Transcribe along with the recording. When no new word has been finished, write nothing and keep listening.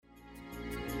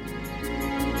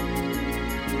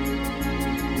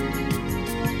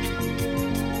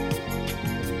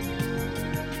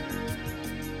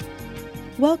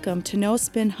Welcome to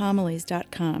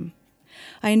NoSpinHomilies.com.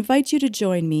 I invite you to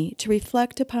join me to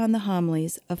reflect upon the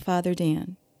homilies of Father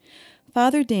Dan.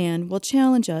 Father Dan will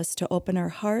challenge us to open our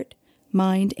heart,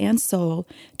 mind, and soul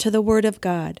to the Word of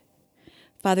God.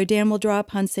 Father Dan will draw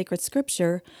upon sacred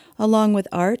scripture along with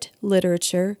art,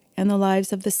 literature, and the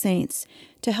lives of the saints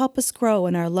to help us grow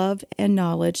in our love and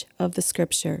knowledge of the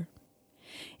scripture.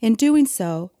 In doing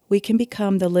so, we can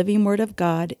become the living Word of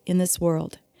God in this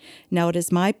world. Now it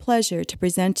is my pleasure to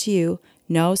present to you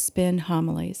No Spin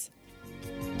Homilies.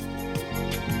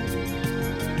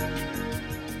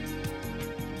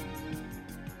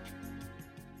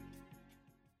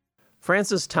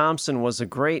 Francis Thompson was a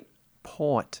great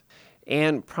poet,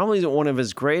 and probably one of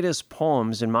his greatest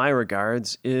poems in my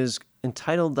regards is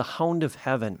entitled The Hound of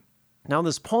Heaven. Now,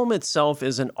 this poem itself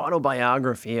is an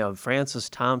autobiography of Francis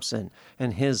Thompson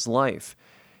and his life,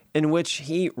 in which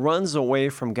he runs away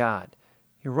from God.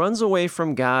 He runs away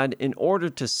from God in order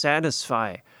to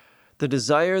satisfy the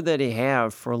desire that he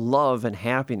had for love and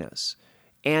happiness.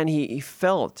 And he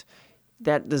felt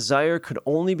that desire could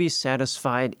only be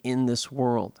satisfied in this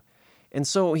world. And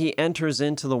so he enters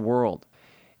into the world.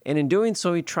 And in doing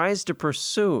so, he tries to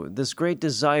pursue this great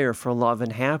desire for love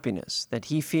and happiness that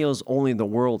he feels only the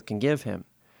world can give him.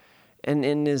 And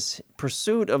in his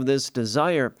pursuit of this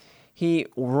desire, he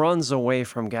runs away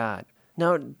from God.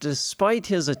 Now, despite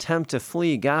his attempt to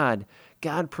flee God,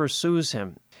 God pursues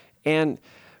him. And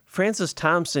Francis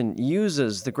Thompson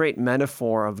uses the great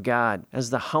metaphor of God as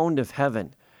the hound of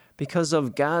heaven because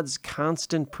of God's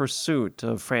constant pursuit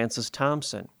of Francis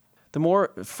Thompson. The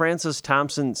more Francis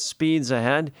Thompson speeds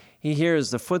ahead, he hears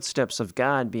the footsteps of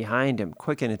God behind him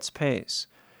quicken its pace.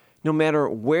 No matter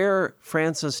where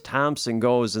Francis Thompson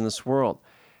goes in this world,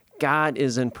 God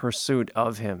is in pursuit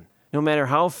of him. No matter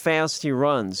how fast he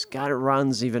runs, God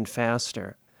runs even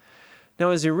faster. Now,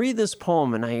 as you read this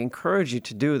poem, and I encourage you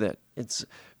to do that, it's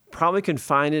probably can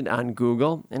find it on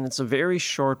Google, and it's a very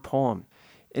short poem.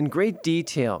 In great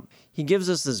detail, he gives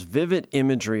us this vivid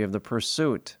imagery of the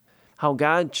pursuit, how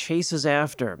God chases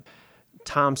after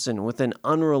Thompson with an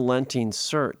unrelenting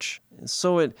search.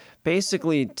 So it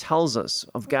basically tells us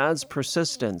of God's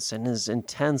persistence and his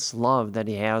intense love that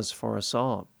he has for us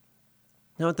all.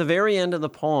 Now, at the very end of the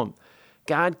poem,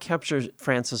 God captures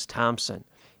Francis Thompson.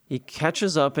 He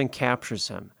catches up and captures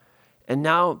him. And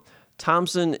now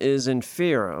Thompson is in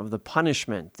fear of the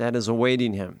punishment that is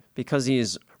awaiting him because he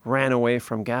has ran away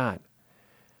from God.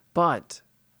 But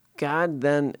God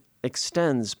then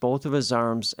extends both of his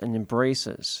arms and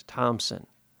embraces Thompson.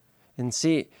 And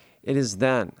see, it is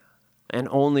then, and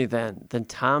only then, that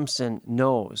Thompson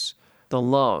knows the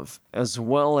love as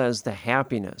well as the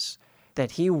happiness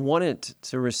that he wanted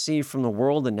to receive from the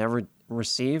world and never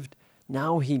received.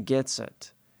 Now he gets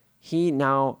it. He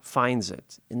now finds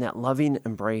it in that loving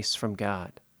embrace from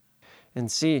God. And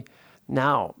see,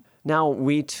 now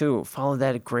we too follow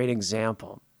that great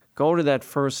example. Go to that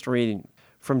first reading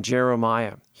from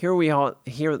Jeremiah. Here we all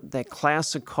hear that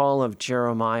classic call of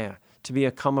Jeremiah to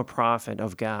become a prophet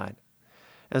of God.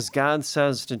 As God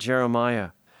says to Jeremiah,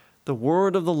 "The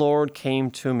word of the Lord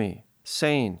came to me,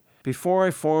 saying, Before I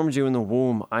formed you in the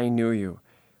womb, I knew you.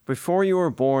 Before you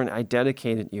were born, I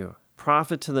dedicated you.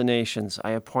 Prophet to the nations,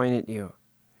 I appointed you."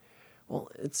 Well,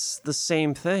 it's the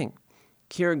same thing.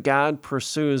 Here, God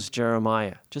pursues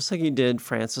Jeremiah, just like he did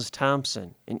Francis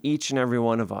Thompson and each and every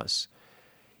one of us.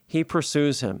 He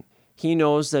pursues him. He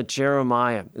knows that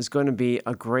Jeremiah is going to be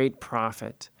a great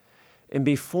prophet. And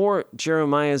before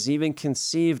Jeremiah is even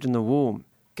conceived in the womb,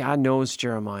 God knows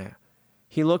Jeremiah.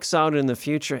 He looks out in the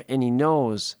future and he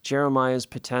knows Jeremiah's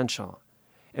potential.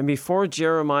 And before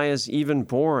Jeremiah is even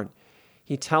born,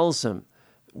 he tells him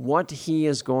what he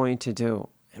is going to do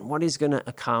and what he's going to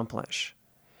accomplish.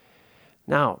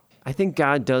 Now, I think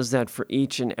God does that for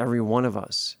each and every one of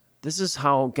us. This is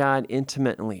how God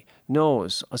intimately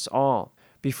knows us all.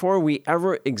 Before we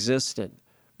ever existed,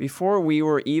 before we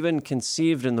were even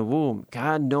conceived in the womb,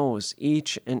 God knows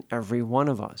each and every one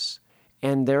of us.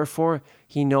 And therefore,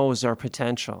 he knows our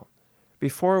potential.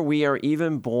 Before we are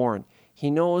even born,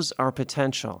 he knows our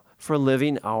potential for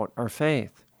living out our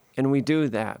faith. And we do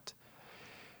that.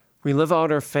 We live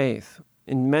out our faith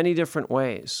in many different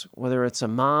ways, whether it's a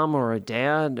mom or a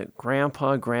dad,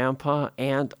 grandpa,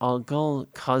 aunt, uncle,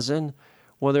 cousin,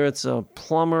 whether it's a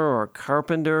plumber or a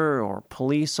carpenter or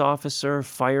police officer,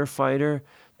 firefighter,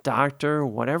 doctor,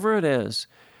 whatever it is,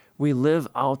 we live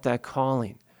out that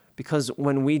calling. Because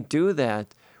when we do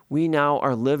that, we now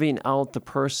are living out the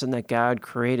person that God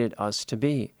created us to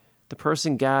be, the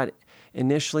person God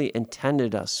initially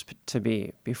intended us to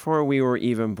be before we were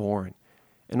even born.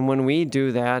 And when we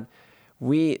do that,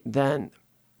 we then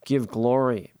give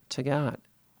glory to God.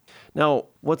 Now,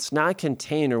 what's not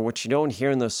contained, or what you don't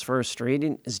hear in this first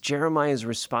reading, is Jeremiah's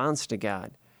response to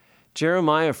God.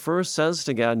 Jeremiah first says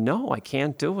to God, no, I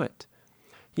can't do it.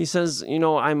 He says,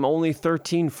 I'm only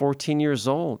 13, 14 years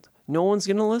old. No one's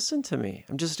going to listen to me.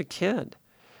 I'm just a kid.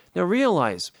 Now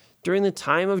realize, during the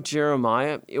time of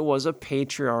Jeremiah, it was a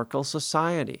patriarchal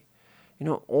society.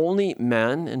 Only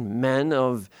men and men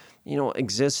of,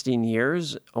 existing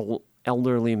years,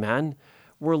 elderly men,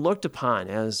 were looked upon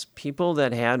as people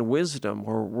that had wisdom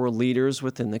or were leaders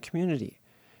within the community.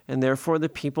 And therefore the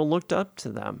people looked up to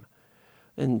them.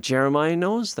 And Jeremiah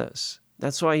knows this.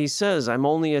 That's why he says, I'm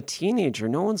only a teenager.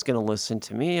 No one's going to listen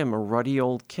to me. I'm a ruddy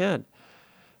old kid.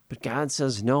 But God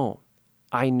says, no,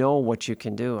 I know what you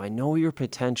can do. I know your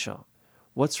potential.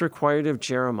 What's required of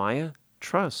Jeremiah?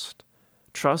 Trust.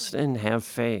 Trust and have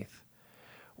faith.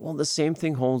 Well, the same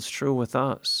thing holds true with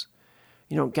us.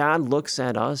 God looks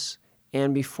at us,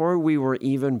 and before we were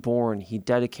even born, he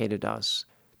dedicated us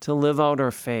to live out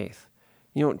our faith,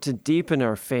 to deepen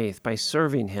our faith by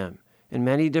serving him in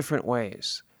many different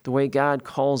ways, the way God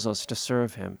calls us to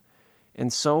serve him.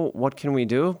 And so what can we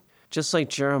do? Just like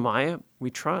Jeremiah,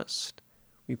 we trust.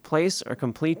 We place our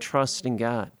complete trust in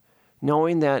God,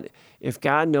 knowing that if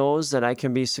God knows that I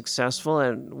can be successful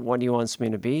at what he wants me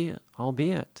to be, I'll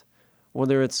be it.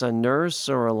 Whether it's a nurse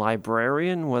or a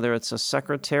librarian, whether it's a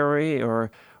secretary or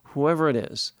whoever it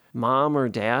is, mom or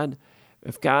dad,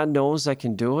 if God knows I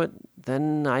can do it,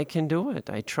 then I can do it.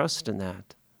 I trust in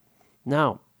that.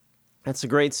 Now, that's a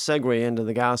great segue into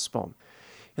the gospel.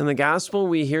 In the gospel,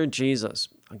 we hear Jesus.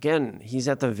 Again, he's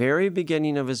at the very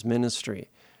beginning of his ministry.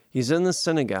 He's in the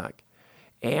synagogue,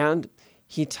 and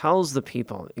he tells the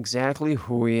people exactly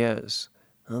who he is.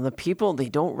 And the people, they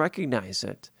don't recognize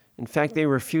it. In fact, they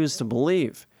refuse to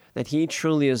believe that he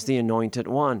truly is the anointed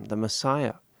one, the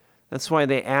Messiah. That's why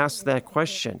they ask that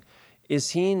question. Is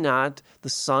he not the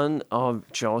son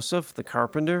of Joseph, the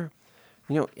carpenter?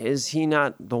 Is he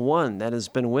not the one that has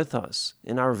been with us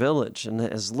in our village and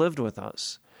that has lived with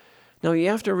us? Now, you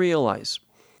have to realize,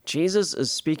 Jesus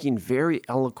is speaking very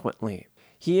eloquently.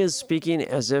 He is speaking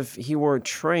as if he were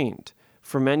trained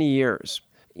for many years,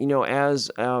 as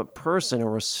a person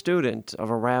or a student of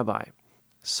a rabbi,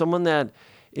 someone that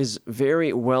is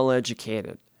very well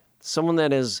educated, someone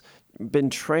that has been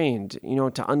trained,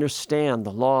 to understand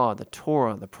the law, the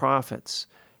Torah, the prophets,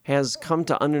 has come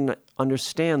to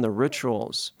understand the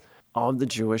rituals of the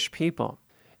Jewish people.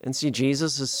 And see,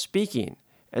 Jesus is speaking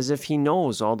as if he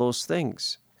knows all those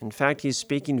things. In fact, he's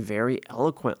speaking very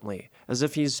eloquently, as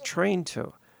if he's trained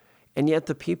to. And yet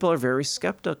the people are very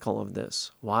skeptical of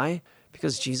this. Why?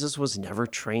 Because Jesus was never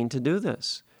trained to do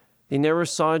this. They never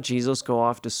saw Jesus go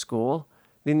off to school.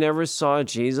 They never saw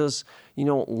Jesus,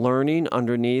 learning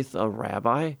underneath a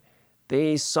rabbi.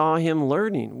 They saw him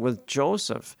learning with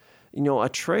Joseph, a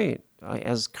trade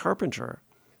as carpenter.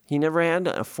 He never had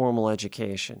a formal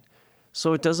education.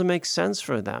 So it doesn't make sense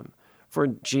for them, for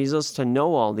Jesus to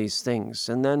know all these things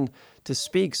and then to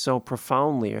speak so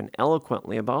profoundly and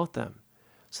eloquently about them.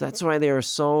 So that's why they are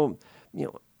so,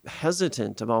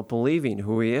 hesitant about believing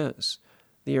who he is.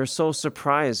 They are so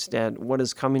surprised at what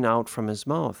is coming out from his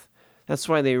mouth. That's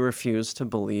why they refuse to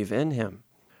believe in him.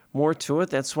 More to it,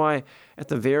 that's why at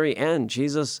the very end,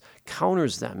 Jesus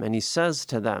counters them and he says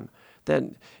to them that,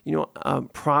 a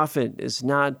prophet is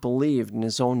not believed in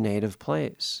his own native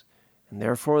place. And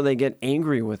therefore they get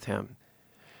angry with him.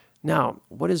 Now,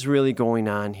 what is really going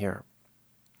on here?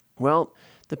 Well,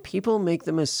 the people make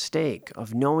the mistake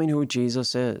of knowing who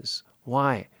Jesus is.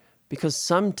 Why? Because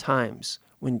sometimes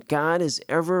when God is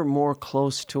ever more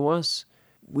close to us,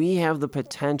 we have the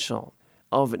potential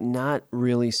of not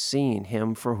really seeing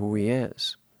him for who he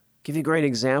is. I'll give you a great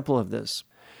example of this.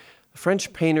 The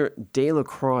French painter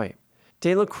Delacroix.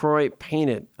 Delacroix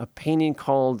painted a painting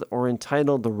called or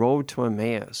entitled The Road to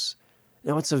Emmaus.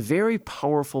 Now, it's a very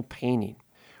powerful painting.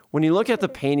 When you look at the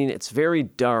painting, it's very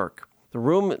dark. The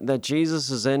room that Jesus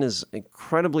is in is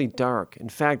incredibly dark. In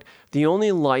fact, the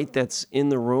only light that's in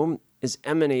the room is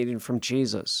emanating from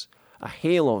Jesus. A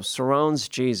halo surrounds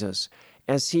Jesus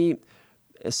as he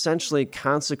essentially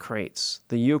consecrates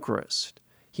the Eucharist.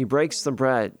 He breaks the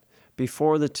bread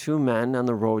before the two men on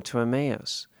the road to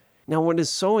Emmaus. Now, what is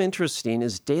so interesting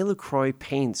is Delacroix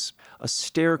paints a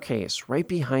staircase right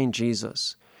behind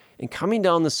Jesus. And coming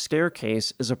down the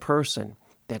staircase is a person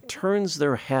that turns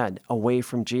their head away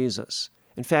from Jesus.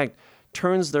 In fact,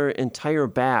 turns their entire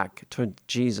back to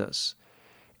Jesus.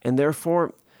 And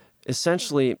therefore,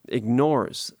 essentially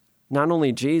ignores not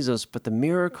only Jesus, but the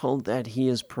miracle that he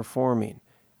is performing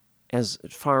as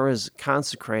far as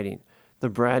consecrating the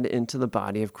bread into the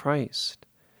body of Christ.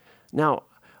 Now,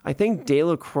 I think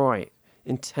Delacroix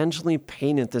intentionally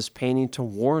painted this painting to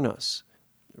warn us,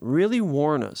 really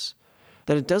warn us,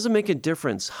 that it doesn't make a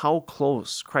difference how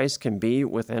close Christ can be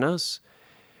within us.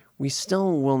 We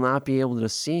still will not be able to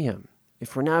see him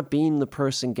if we're not being the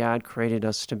person God created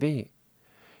us to be.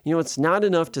 You know, it's not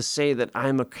enough to say that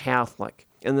I'm a Catholic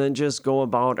and then just go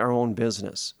about our own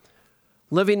business.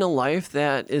 Living a life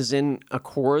that is in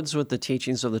accords with the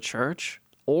teachings of the church,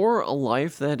 or a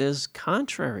life that is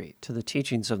contrary to the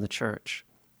teachings of the church.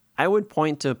 I would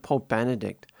point to Pope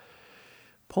Benedict.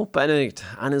 Pope Benedict,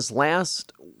 on his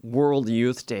last World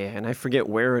Youth Day, and I forget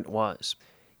where it was,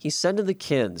 he said to the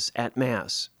kids at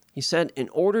Mass, he said, in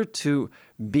order to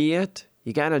be it,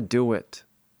 you got to do it.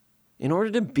 In order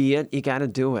to be it, you got to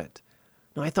do it.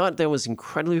 Now, I thought that was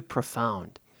incredibly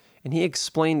profound, and he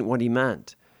explained what he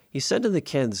meant. He said to the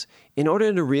kids, in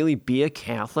order to really be a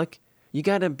Catholic, you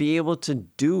got to be able to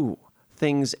do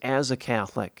things as a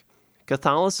Catholic.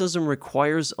 Catholicism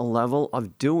requires a level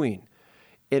of doing.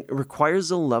 It requires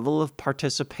a level of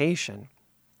participation.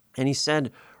 And he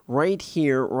said, right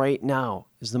here, right now,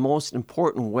 is the most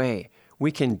important way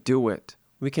we can do it.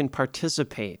 We can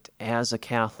participate as a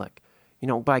Catholic,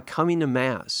 by coming to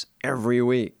Mass every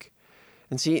week.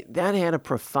 And see, that had a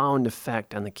profound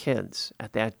effect on the kids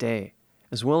at that day,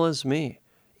 as well as me.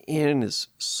 And it's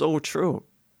so true.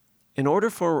 In order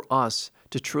for us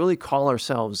to truly call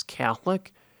ourselves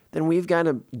Catholic, then we've got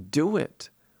to do it.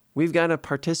 We've got to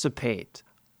participate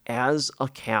as a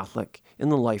Catholic in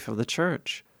the life of the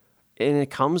church. And it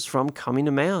comes from coming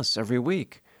to Mass every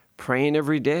week, praying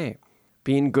every day,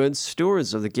 being good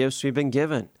stewards of the gifts we've been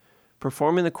given,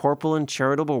 performing the corporal and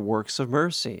charitable works of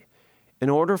mercy. In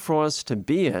order for us to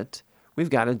be it, we've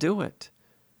got to do it.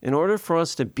 In order for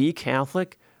us to be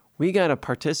Catholic, we got to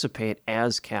participate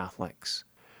as Catholics.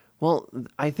 Well,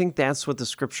 I think that's what the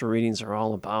scripture readings are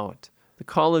all about. The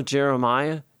call of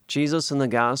Jeremiah, Jesus and the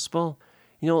gospel,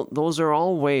 those are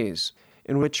all ways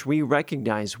in which we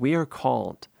recognize we are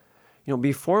called.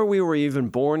 Before we were even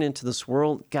born into this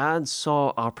world, God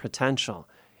saw our potential,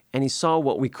 and he saw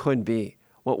what we could be.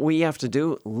 What we have to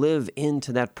do, live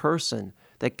into that person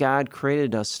that God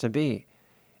created us to be.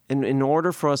 And in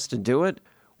order for us to do it,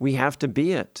 we have to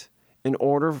be it. In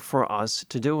order for us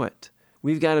to do it,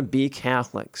 we've got to be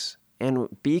Catholics. And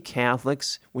be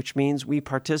Catholics, which means we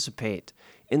participate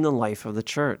in the life of the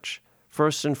church,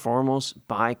 first and foremost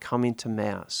by coming to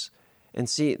Mass. And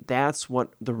see, that's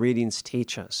what the readings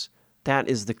teach us. That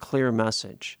is the clear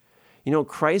message.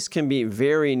 Christ can be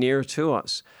very near to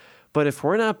us, but if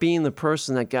we're not being the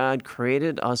person that God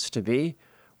created us to be,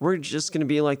 we're just going to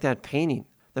be like that painting,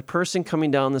 the person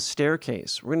coming down the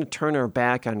staircase. We're going to turn our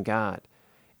back on God.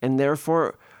 And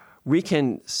therefore, we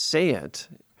can say it,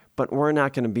 but we're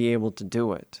not going to be able to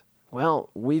do it.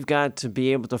 Well, we've got to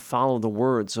be able to follow the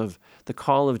words of the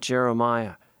call of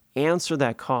Jeremiah. Answer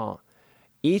that call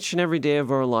each and every day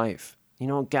of our life.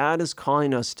 God is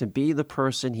calling us to be the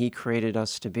person he created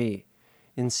us to be.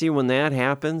 And see, when that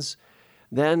happens,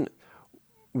 then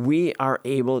we are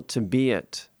able to be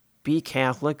it. Be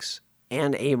Catholics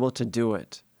and able to do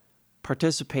it.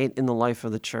 Participate in the life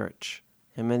of the church.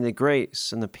 And may the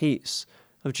grace and the peace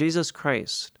of Jesus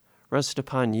Christ rest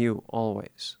upon you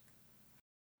always.